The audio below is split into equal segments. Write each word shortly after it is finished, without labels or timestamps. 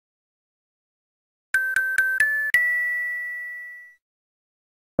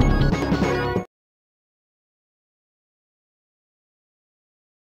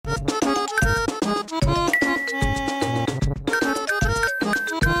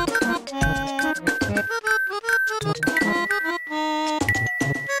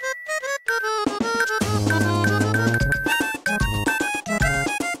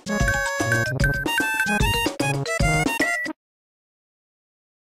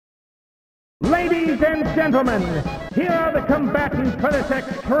Ladies and gentlemen, here are the combatants for this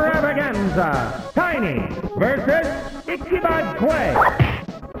extravaganza. Tiny versus Ichabod Clay.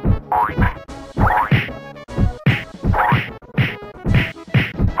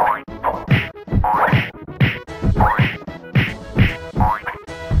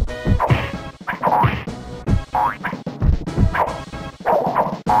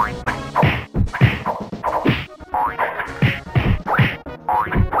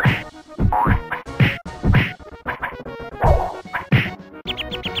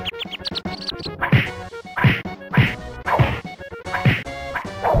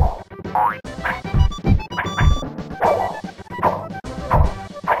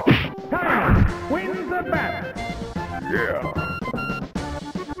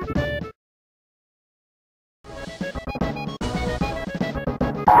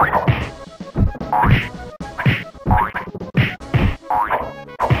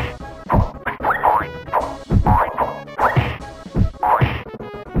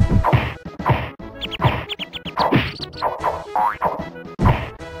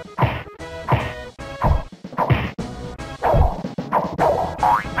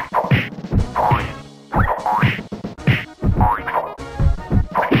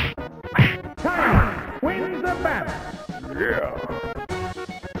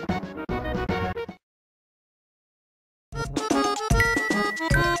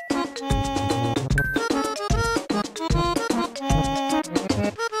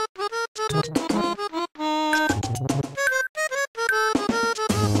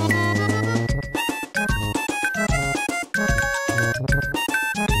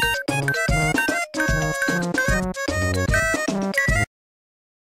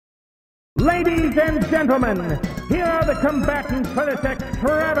 Ladies and gentlemen, here are the combatants for this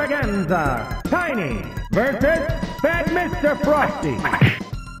extravaganza. Tiny versus Bad Mr. Frosty.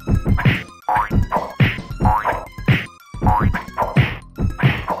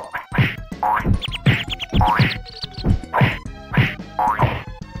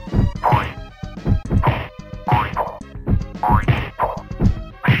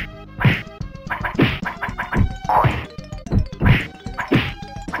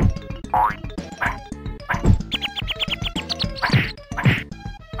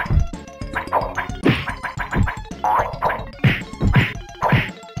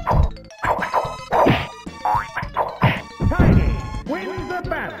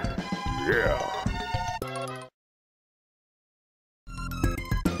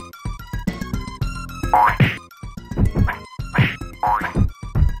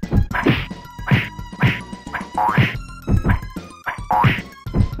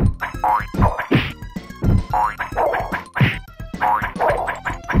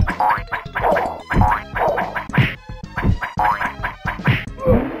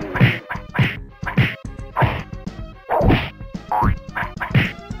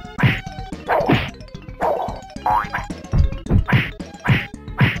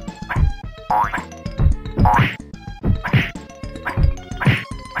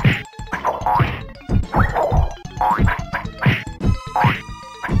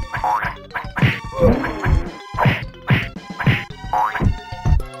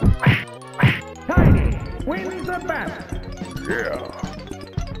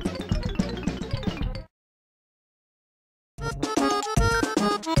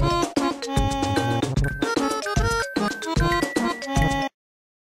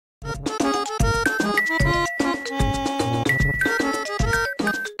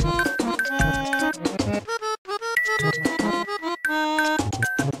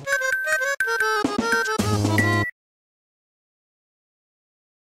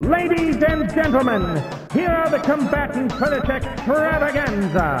 Ladies and gentlemen, here are the combatants for this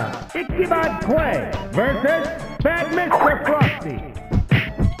extravaganza. Ichabod Clay versus Bad Mr. Frosty.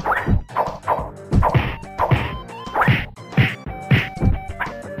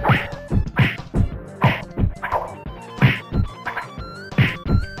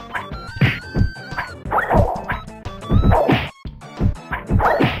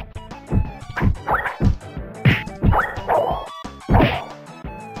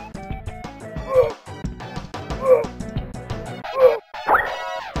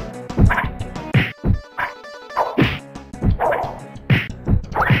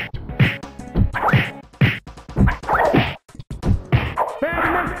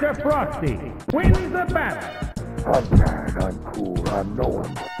 Frosty wins the battle. I'm bad, I'm cool, I'm no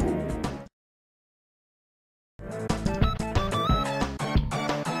one's fool.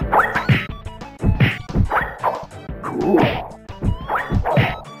 Cool.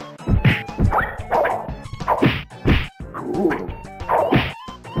 Cool.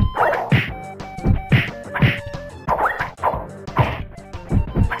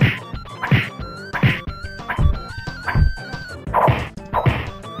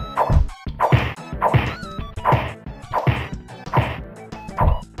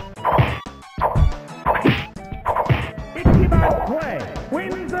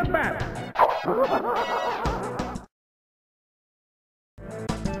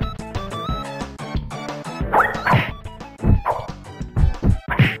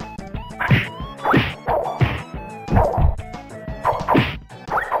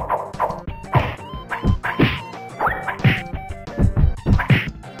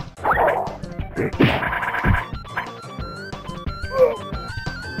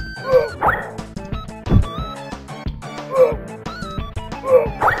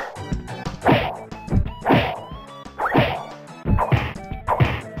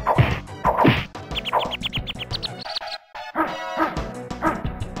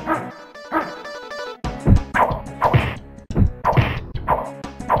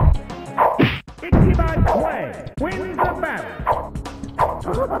 Wins the battle.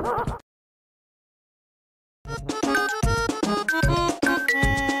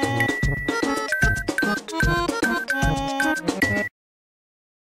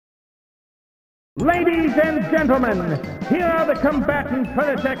 Ladies and gentlemen, here are the combatants for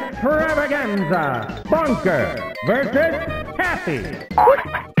this extravaganza. Bunker versus Kathy.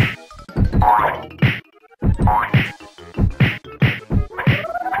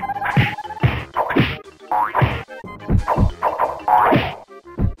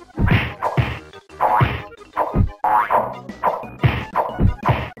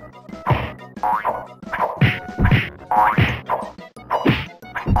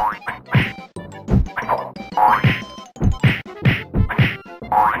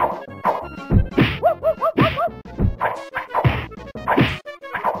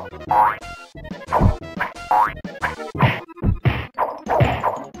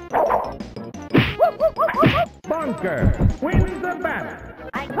 Bunker wins the battle.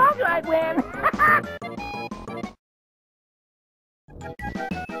 I told you I'd win.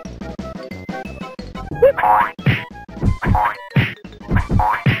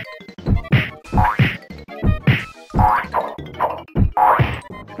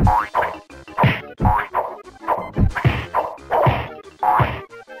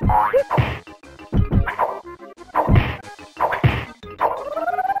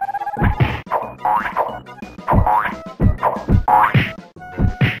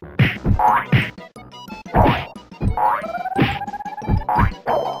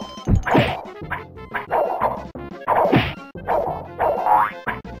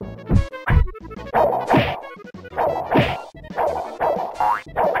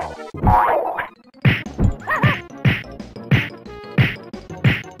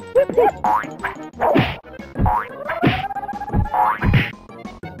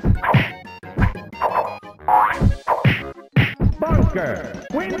 Bunker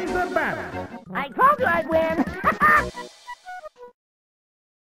wins the battle. I told you I'd win.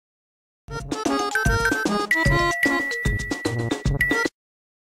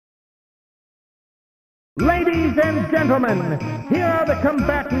 Ladies and gentlemen, here are the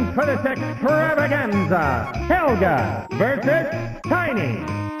combatants for this extravaganza. Helga versus Tiny.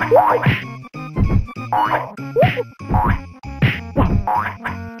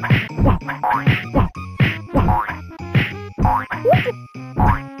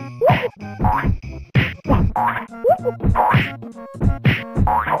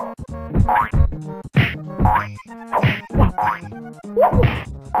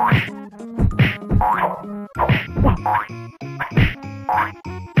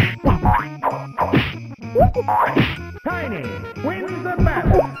 Tiny wins the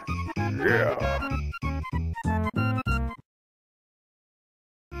battle. Yeah.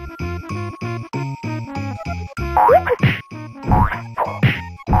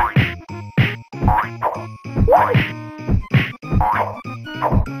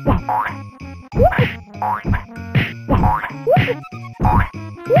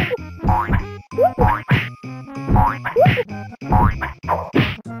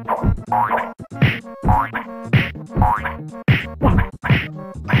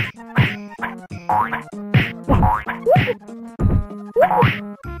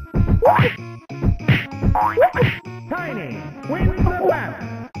 Tiny wins the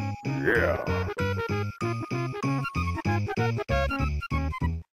battle. Yeah.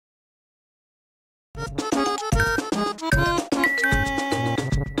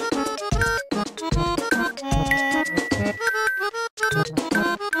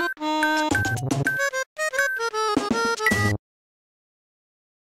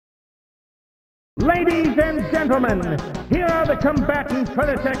 Ladies and gentlemen, here are the combatants for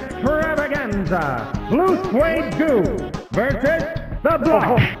this extravaganza. Blue Suede Goo versus the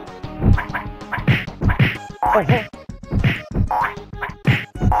Block.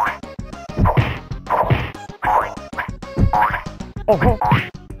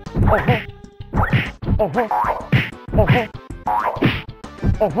 Blue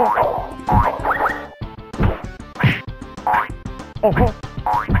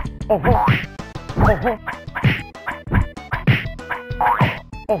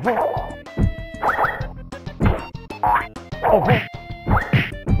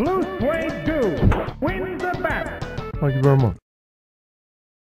Suede Goo wins the battle. Thank you very much.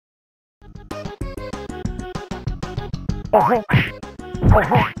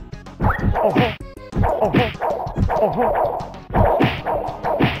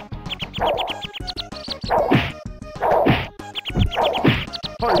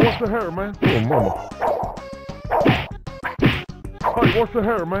 Hey, what's the hair, man? Oh, mama. Hey, what's the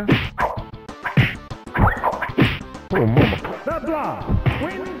hair, man? Oh, mama. The Blob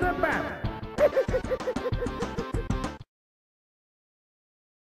wins the battle.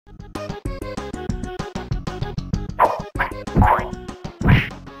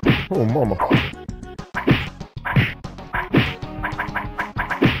 Oh, mama.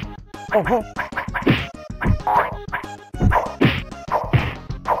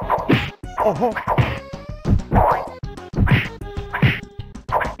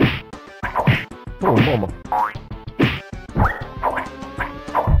 Oh, mama.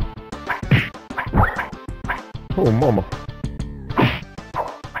 Oh, mama.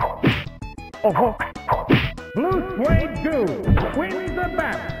 Blue Suede Goo wins the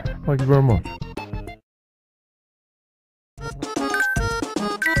battle. Thank you very much.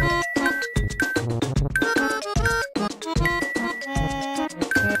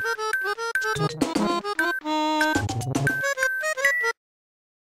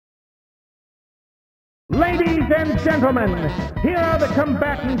 Ladies and gentlemen, here are the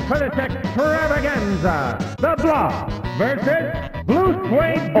combatants for this extravaganza. The Blob versus Blue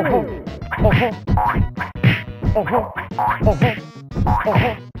Suede Goo.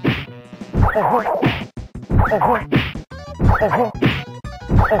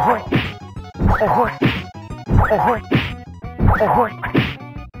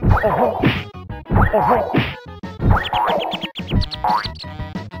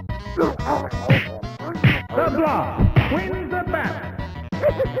 The Blob wins the battle.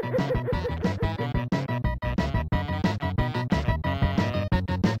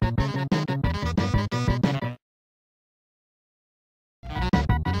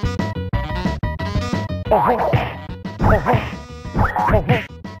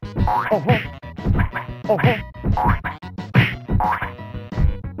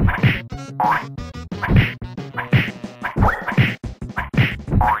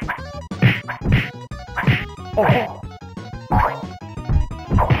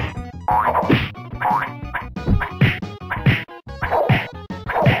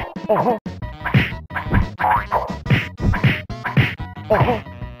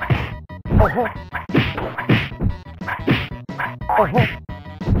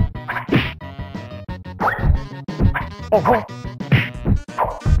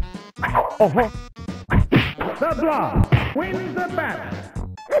 The Blob wins the battle.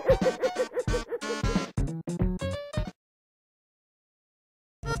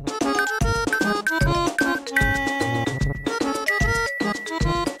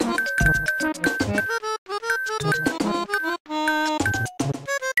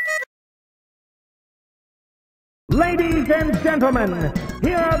 Ladies and gentlemen,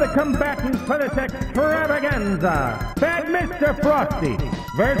 here are the combatants for this extravaganza. Bad Mr. Frosty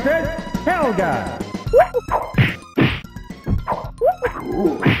versus Helga.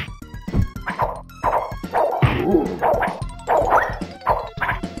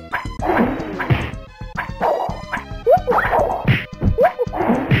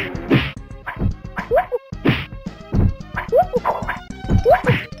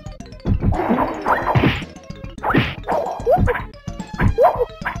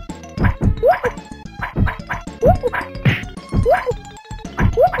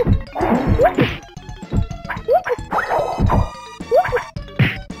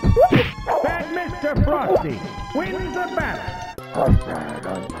 Bad Mr. Frosty wins the battle. I'm bad,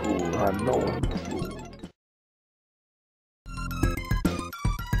 I'm cool, I know I'm a fool.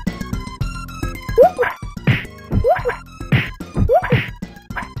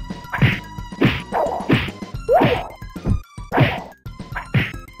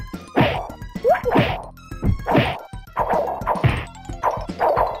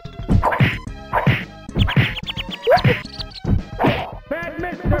 Bad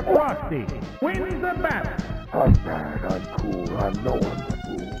Mr. Frosty wins the battle. I'm bad, I'm cool, I know I'm a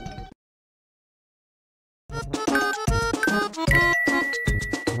fool.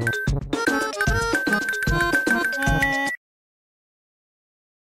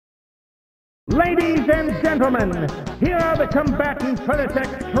 Ladies and gentlemen, here are the combatants for this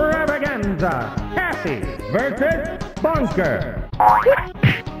extravaganza. Kathy versus Bunker.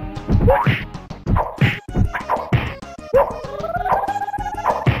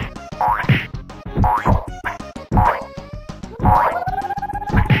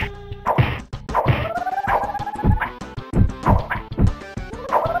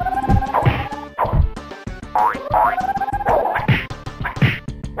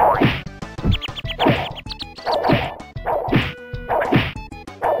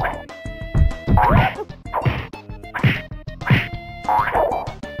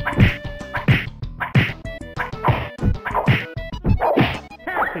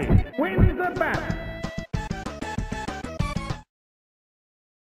 Wins the battle.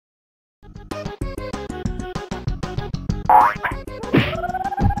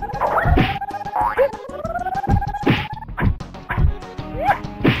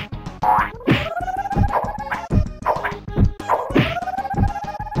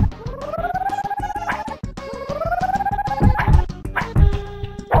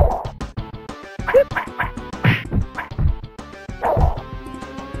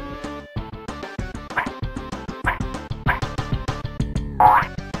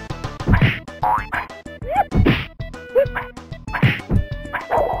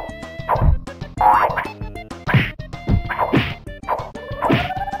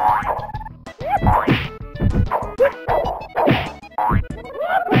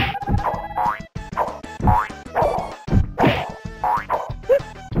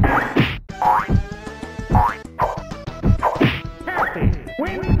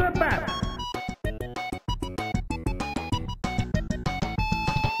 Wins the battle.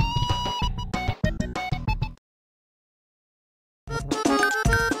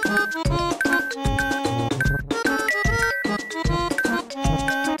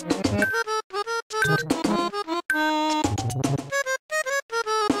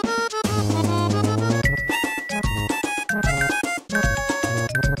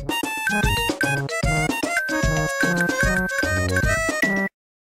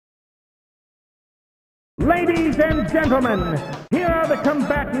 Ladies and gentlemen, here are the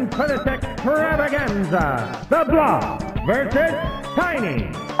combatants for this extravaganza. The Blob versus Tiny.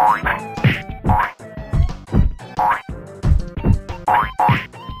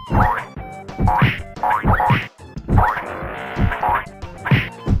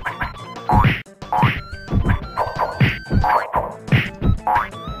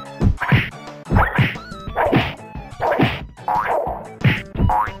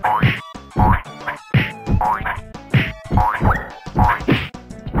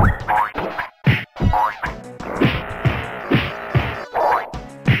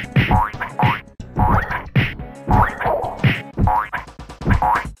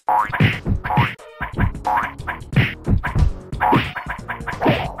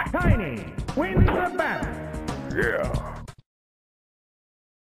 Tiny wins the battle. Yeah.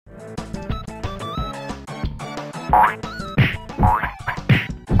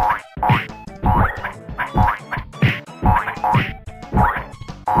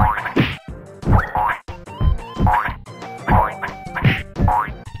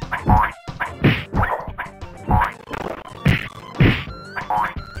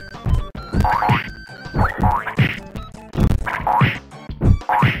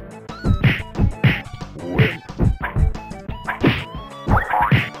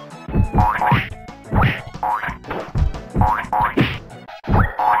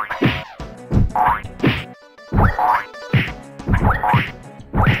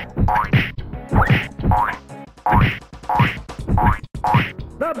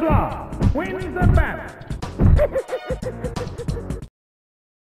 The Blob wins the battle.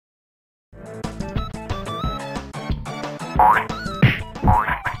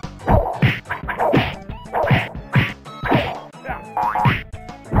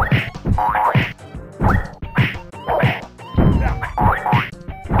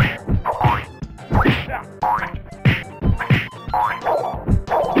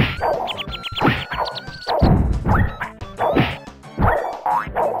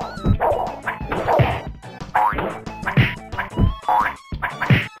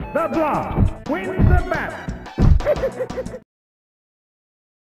 The Blob wins the battle.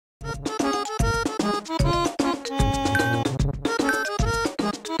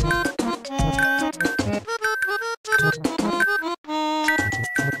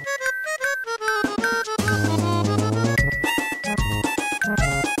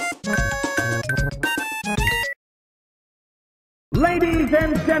 Ladies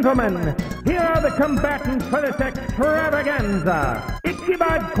and gentlemen, here are the combatants for this extravaganza. It's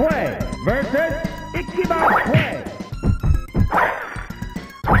Ichabod Clay versus Ichabod Clay.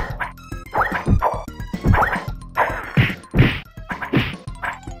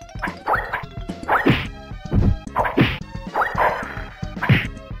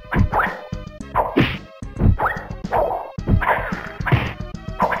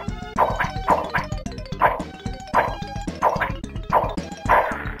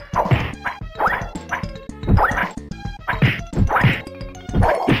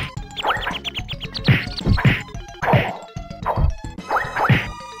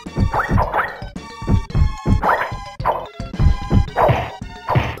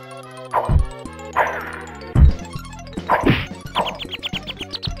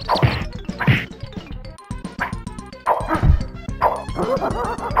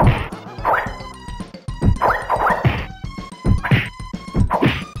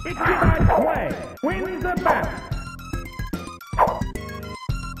 Ichabod Clay wins the battle.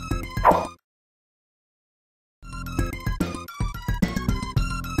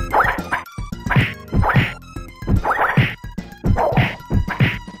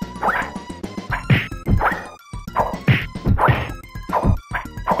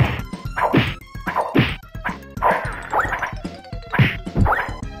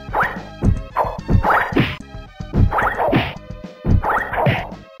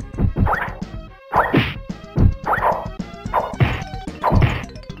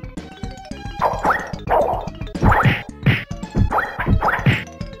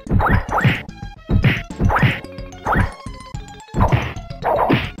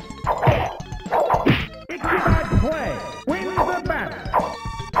 Ichabod Clay wins the battle.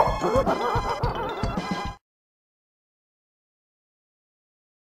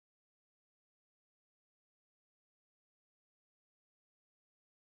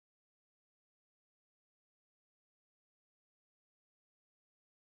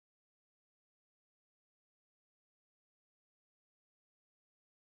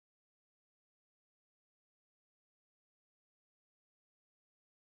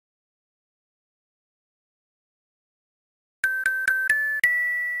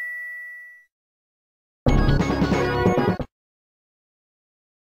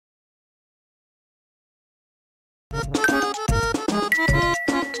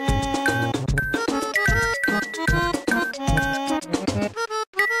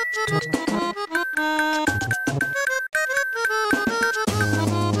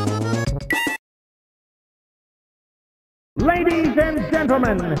 Ladies and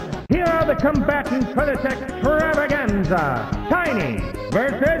gentlemen, here are the combatants for this extravaganza. Tiny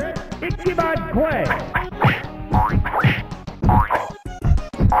versus Ichabod Clay.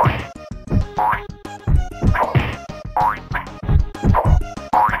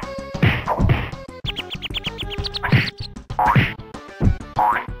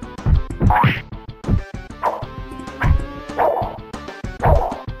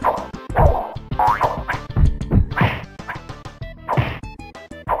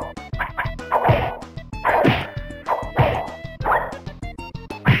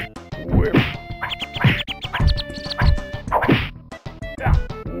 Whip.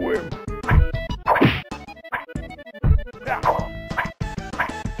 Whip.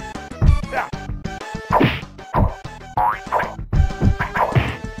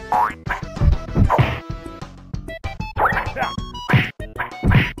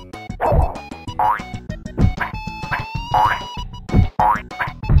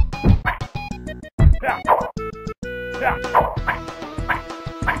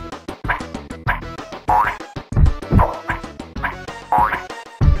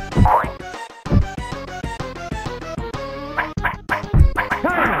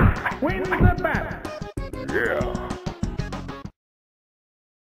 Tiny wins the battle. Yeah.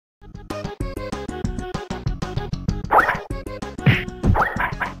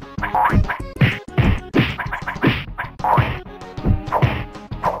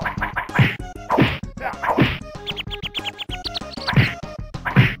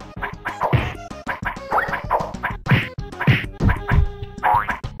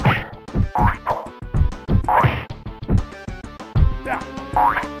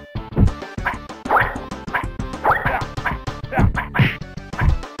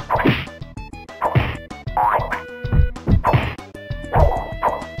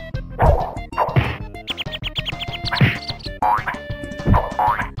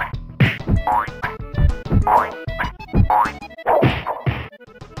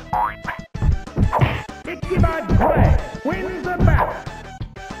 Ichabod Clay wins the battle.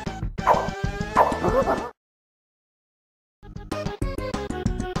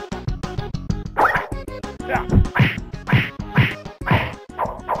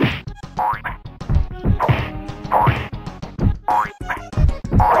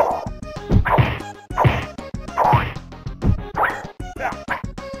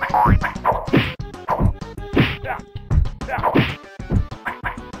 Wimp,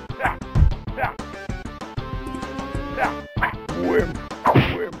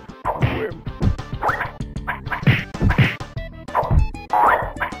 wimp, wimp.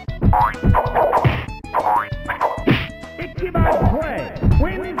 Ichiban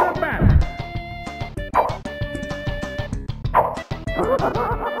Play wins the battle.